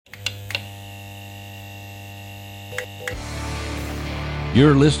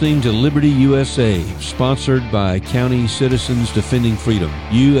You're listening to Liberty USA, sponsored by County Citizens Defending Freedom.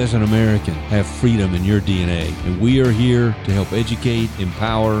 You, as an American, have freedom in your DNA, and we are here to help educate,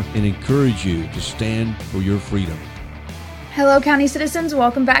 empower, and encourage you to stand for your freedom. Hello, County Citizens.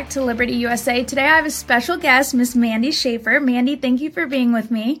 Welcome back to Liberty USA. Today I have a special guest, Miss Mandy Shafer. Mandy, thank you for being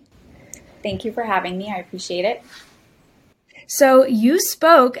with me. Thank you for having me. I appreciate it. So you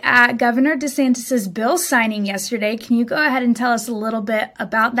spoke at Governor DeSantis' bill signing yesterday. Can you go ahead and tell us a little bit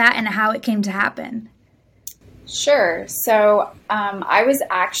about that and how it came to happen? Sure. So I was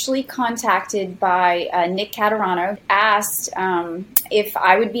actually contacted by Nick Caterano, asked if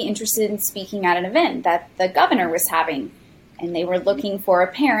I would be interested in speaking at an event that the governor was having. And they were looking for a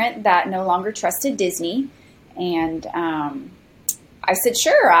parent that no longer trusted Disney. And I said,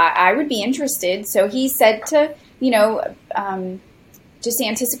 sure, I would be interested. So he said to just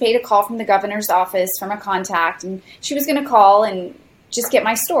anticipate a call from the governor's office from a contact, and she was going to call and just get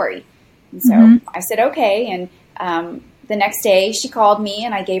my story. And so I said, okay. And the next day she called me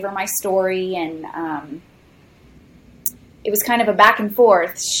and I gave her my story, and it was kind of a back and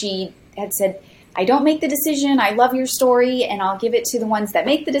forth. She had said, I don't make the decision. I love your story and I'll give it to the ones that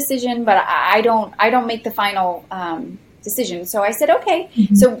make the decision, but I don't make the final decision. So I said, okay.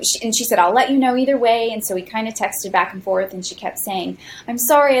 So she said, I'll let you know either way. And so we kind of texted back and forth, and she kept saying, I'm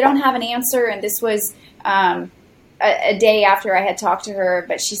sorry, I don't have an answer. And this was a day after I had talked to her,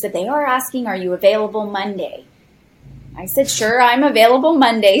 but she said, they are asking, are you available Monday? I said, sure, I'm available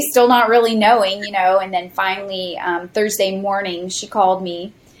Monday, still not really knowing, and then finally Thursday morning, she called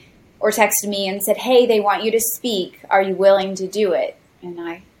me or texted me and said, hey, they want you to speak. Are you willing to do it? And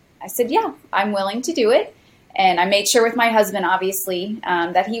I said, yeah, I'm willing to do it. And I made sure with my husband, obviously,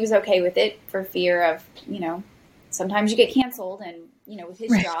 that he was okay with it for fear of, sometimes you get canceled and, with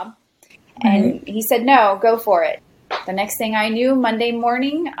his job. And he said, no, go for it. The next thing I knew, Monday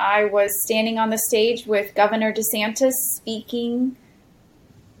morning, I was standing on the stage with Governor DeSantis speaking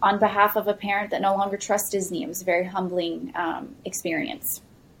on behalf of a parent that no longer trusts Disney. It was a very humbling experience.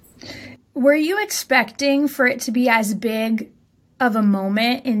 Were you expecting for it to be as big of a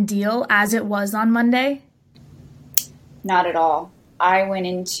moment and deal as it was on Monday? Not at all. I went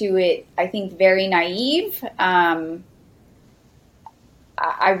into it, I think, very naive. I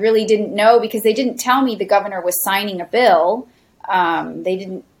really didn't know because they didn't tell me the governor was signing a bill.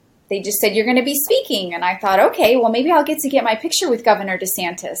 They just said, you're going to be speaking. And I thought, okay, well, maybe I'll get to get my picture with Governor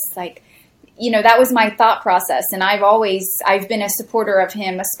DeSantis. That was my thought process. And I've been a supporter of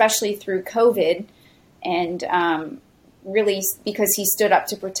him, especially through COVID. And, really because he stood up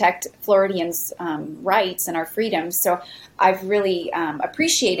to protect Floridians' rights and our freedoms. So I've really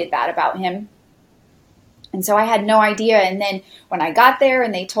appreciated that about him. And so I had no idea. And then when I got there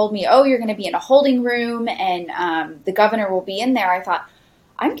and they told me, oh, you're going to be in a holding room and the governor will be in there, I thought,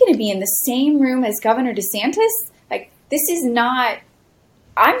 I'm going to be in the same room as Governor DeSantis? This is not,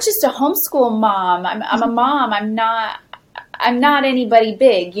 I'm just a homeschool mom. I'm a mom. I'm not anybody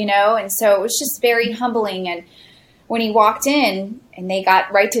big, And so it was just very humbling. And when he walked in and they got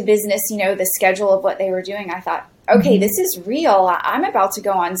right to business, the schedule of what they were doing, I thought, okay, this is real. I'm about to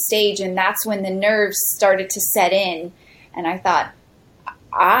go on stage. And that's when the nerves started to set in. And I thought,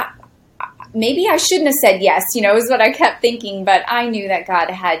 maybe I shouldn't have said yes, is what I kept thinking. But I knew that God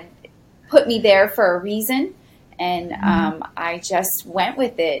had put me there for a reason. And I just went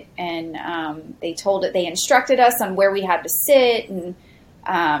with it. And they instructed us on where we had to sit. And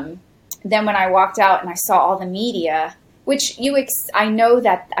then when I walked out and I saw all the media, which I know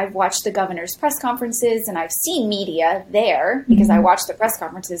that I've watched the governor's press conferences and I've seen media there because I watched the press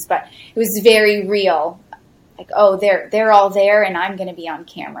conferences, but it was very real. They're all there and I'm going to be on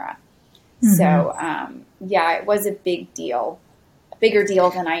camera. So, it was a big deal, a bigger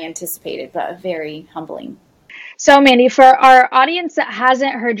deal than I anticipated, but very humbling. So, Mandy, for our audience that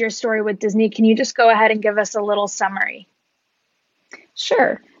hasn't heard your story with Disney, can you just go ahead and give us a little summary?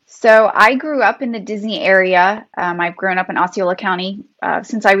 Sure. So I grew up in the Disney area. I've grown up in Osceola County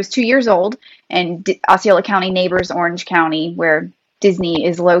since I was 2 years old, and Osceola County neighbors Orange County, where Disney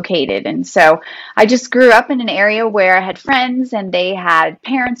is located. And so I just grew up in an area where I had friends and they had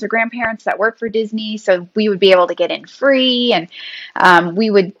parents or grandparents that worked for Disney. So we would be able to get in free, and we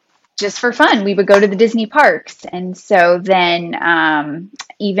would, just for fun, we would go to the Disney parks. And so then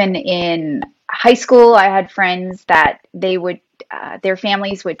even in high school, I had friends that they would their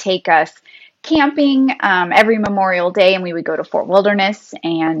families would take us camping every Memorial Day, and we would go to Fort Wilderness,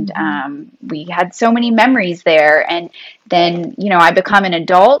 and we had so many memories there. And then, I become an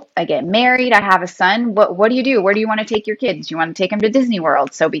adult, I get married, I have a son. What do you do? Where do you want to take your kids? Do you want to take them to Disney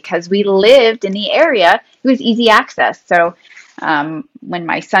World? So because we lived in the area, it was easy access. So when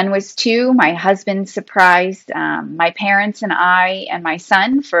my son was 2, my husband surprised my parents and I and my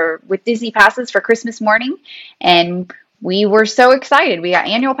son with Disney passes for Christmas morning, and we were so excited. We got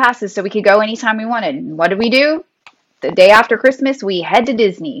annual passes so we could go anytime we wanted. And what did we do? The day after Christmas, we head to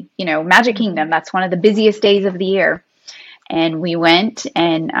Disney, Magic Kingdom. That's one of the busiest days of the year. And we went,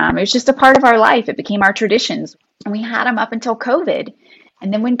 and it was just a part of our life. It became our traditions. And we had them up until COVID.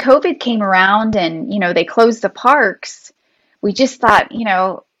 And then when COVID came around and, they closed the parks, we just thought,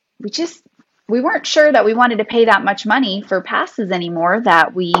 we weren't sure that we wanted to pay that much money for passes anymore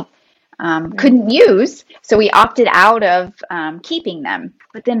that we couldn't use. So we opted out of keeping them.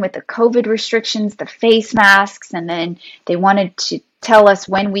 But then with the COVID restrictions, the face masks, and then they wanted to tell us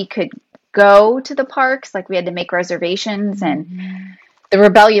when we could go to the parks, like we had to make reservations. And the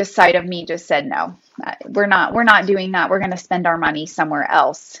rebellious side of me just said, no, we're not doing that. We're going to spend our money somewhere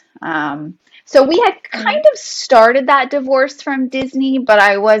else. So we had kind of started that divorce from Disney, but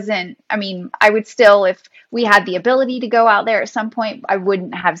I would still, if we had the ability to go out there at some point, I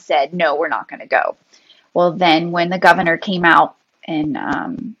wouldn't have said, no, we're not going to go. Well, then when the governor came out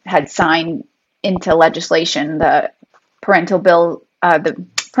and had signed into legislation the parental bill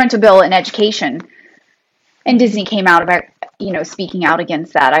in education, and Disney came out about, speaking out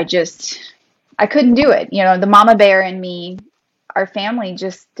against that, I couldn't do it. The mama bear in me, our family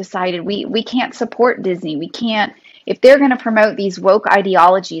just decided we can't support Disney. We can't, if they're going to promote these woke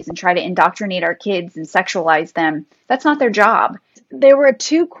ideologies and try to indoctrinate our kids and sexualize them, that's not their job. There were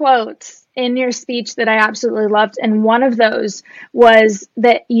 2 quotes in your speech that I absolutely loved. And one of those was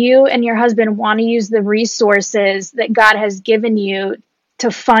that you and your husband want to use the resources that God has given you to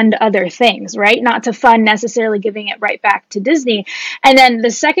fund other things, right? Not to fund necessarily giving it right back to Disney. And then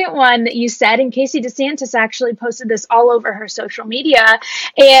the second one that you said, and Casey DeSantis actually posted this all over her social media,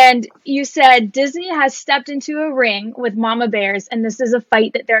 and you said, Disney has stepped into a ring with mama bears, and this is a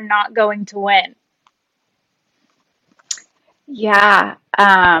fight that they're not going to win. Yeah.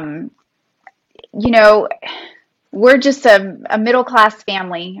 We're just a middle-class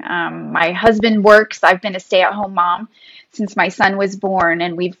family. My husband works. I've been a stay-at-home mom since my son was born,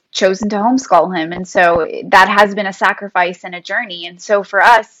 and we've chosen to homeschool him. And so that has been a sacrifice and a journey. And so for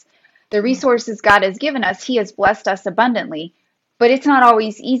us, the resources God has given us, He has blessed us abundantly, but it's not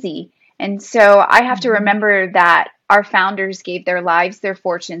always easy. And so I have to remember that our founders gave their lives, their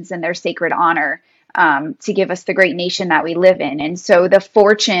fortunes, and their sacred honor to give us the great nation that we live in. And so the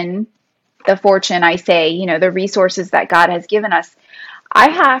fortune, I say, the resources that God has given us, I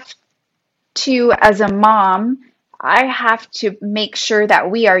have to, as a mom, I have to make sure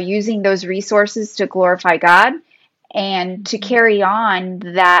that we are using those resources to glorify God and to carry on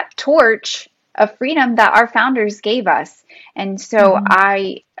that torch of freedom that our founders gave us. And so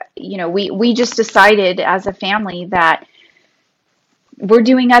we just decided as a family that we're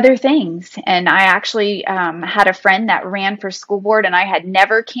doing other things. And I actually had a friend that ran for school board, and I had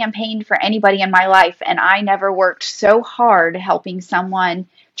never campaigned for anybody in my life. And I never worked so hard helping someone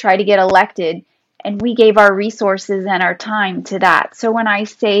try to get elected. And we gave our resources and our time to that. So when I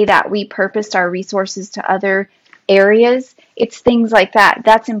say that we purposed our resources to other areas, it's things like that.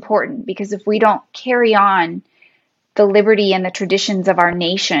 That's important, because if we don't carry on the liberty and the traditions of our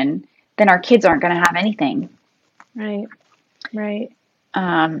nation, then our kids aren't going to have anything. Right.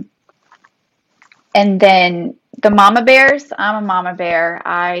 And then the mama bears, I'm a mama bear.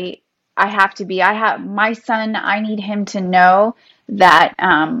 I have to be. I have my son. I need him to know that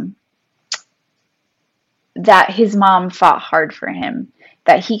that his mom fought hard for him,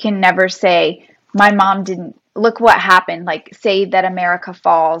 that he can never say, my mom didn't, look what happened, like say that America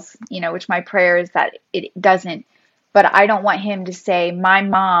falls, which my prayer is that it doesn't, but I don't want him to say, my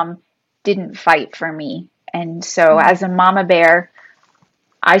mom didn't fight for me. And so as a mama bear,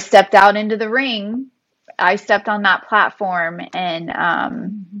 I stepped out into the ring, I stepped on that platform, and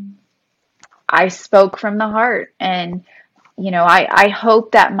I spoke from the heart. And I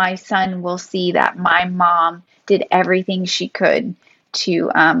hope that my son will see that my mom did everything she could to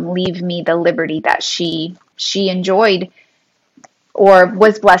leave me the liberty that she enjoyed, or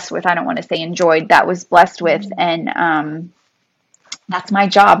was blessed with. I don't want to say enjoyed, that was blessed with. And that's my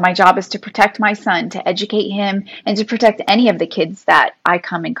job. My job is to protect my son, to educate him, and to protect any of the kids that I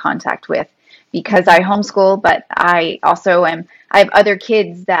come in contact with, because I homeschool, but I also I have other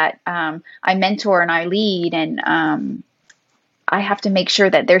kids that I mentor and I lead, and I have to make sure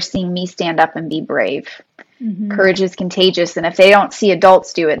that they're seeing me stand up and be brave. Mm-hmm. Courage is contagious. And if they don't see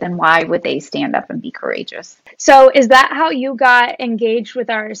adults do it, then why would they stand up and be courageous? So is that how you got engaged with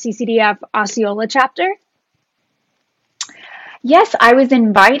our CCDF Osceola chapter? Yes, I was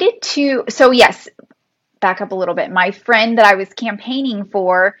invited to. So yes, back up a little bit. My friend that I was campaigning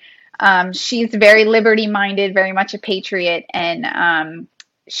for, she's very liberty-minded, very much a patriot. And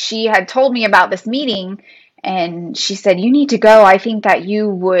she had told me about this meeting, and she said, you need to go. I think that you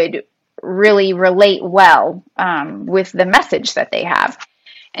would really relate well with the message that they have.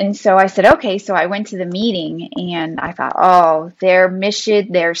 And so I said, okay. So I went to the meeting, and I thought, oh, their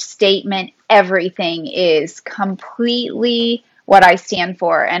mission, their statement, everything is completely what I stand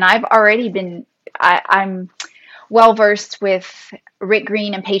for. And I've already been, I'm well versed with Rick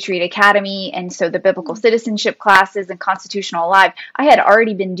Green and Patriot Academy. And so the biblical citizenship classes and constitutional alive, I had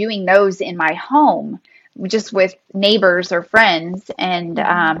already been doing those in my home, just with neighbors or friends. And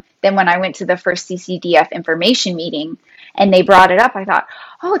then when I went to the first CCDF information meeting and they brought it up, I thought,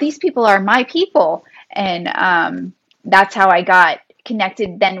 oh, these people are my people. And that's how I got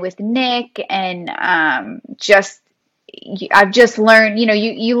connected then with Nick. And I've just learned,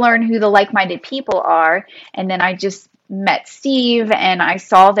 you learn who the like-minded people are. And then I just met Steve, and I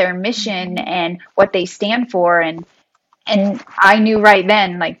saw their mission and what they stand for. And I knew right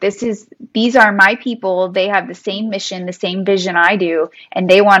then, like, these are my people. They have the same mission, the same vision I do, and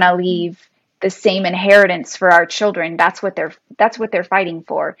they want to leave the same inheritance for our children. That's what they're fighting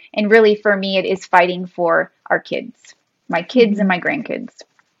for. And really, for me, it is fighting for our kids, my kids and my grandkids.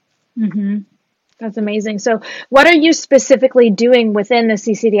 Mm-hmm. That's amazing. So what are you specifically doing within the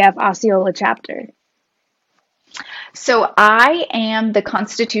CCDF Osceola chapter? So I am the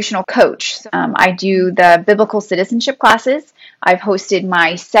constitutional coach. I do the biblical citizenship classes. I've hosted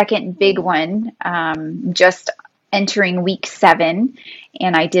my second big one, just entering week 7.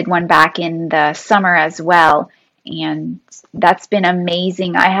 And I did one back in the summer as well. And that's been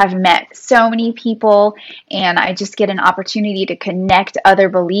amazing. I have met so many people, and I just get an opportunity to connect other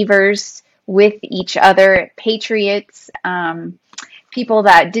believers with each other, patriots, people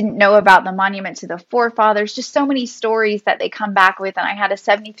that didn't know about the monument to the forefathers, just so many stories that they come back with. And I had a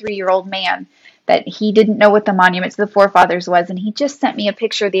 73-year-old man that he didn't know what the monument to the forefathers was. And he just sent me a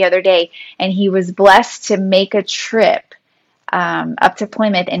picture the other day, and he was blessed to make a trip up to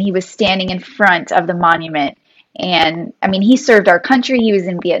Plymouth, and he was standing in front of the monument. And I mean, he served our country. He was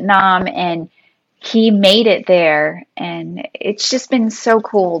in Vietnam, and he made it there. And it's just been so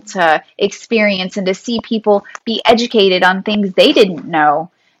cool to experience and to see people be educated on things they didn't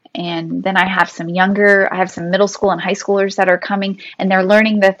know. And then I have some middle school and high schoolers that are coming, and they're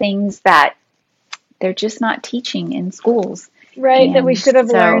learning the things that they're just not teaching in schools. Right, and that we should have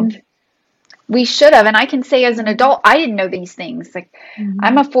learned. We should have. And I can say as an adult, I didn't know these things. Like,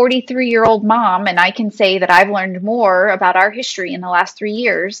 I'm a 43-year-old mom, and I can say that I've learned more about our history in the last 3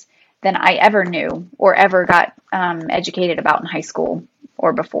 years than I ever knew or ever got educated about in high school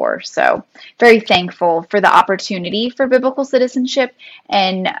or before. So very thankful for the opportunity for biblical citizenship.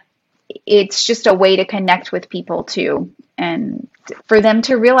 And it's just a way to connect with people too, and for them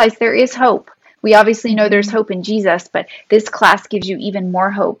to realize there is hope. We obviously know there's hope in Jesus, but this class gives you even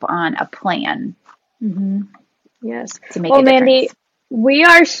more hope on a plan. Mm-hmm. Yes. To make a difference. Mandy, we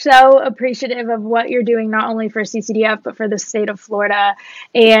are so appreciative of what you're doing, not only for CCDF, but for the state of Florida,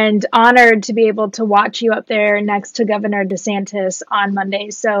 and honored to be able to watch you up there next to Governor DeSantis on Monday.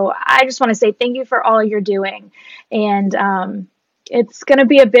 So I just want to say thank you for all you're doing. And it's going to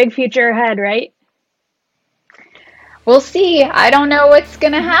be a big future ahead, right? We'll see. I don't know what's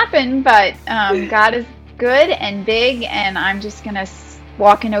going to happen, but God is good and big, and I'm just going to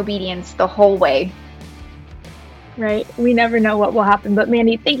walk in obedience the whole way. Right. We never know what will happen. But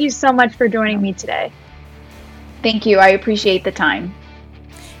Mandy, thank you so much for joining me today. Thank you. I appreciate the time.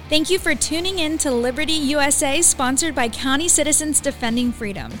 Thank you for tuning in to Liberty USA, sponsored by County Citizens Defending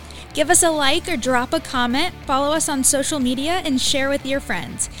Freedom. Give us a like or drop a comment, follow us on social media, and share with your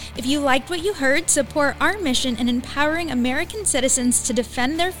friends. If you liked what you heard, support our mission in empowering American citizens to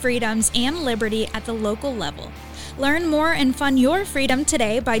defend their freedoms and liberty at the local level. Learn more and fund your freedom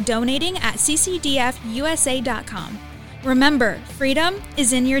today by donating at ccdfusa.com. Remember, freedom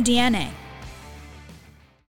is in your DNA.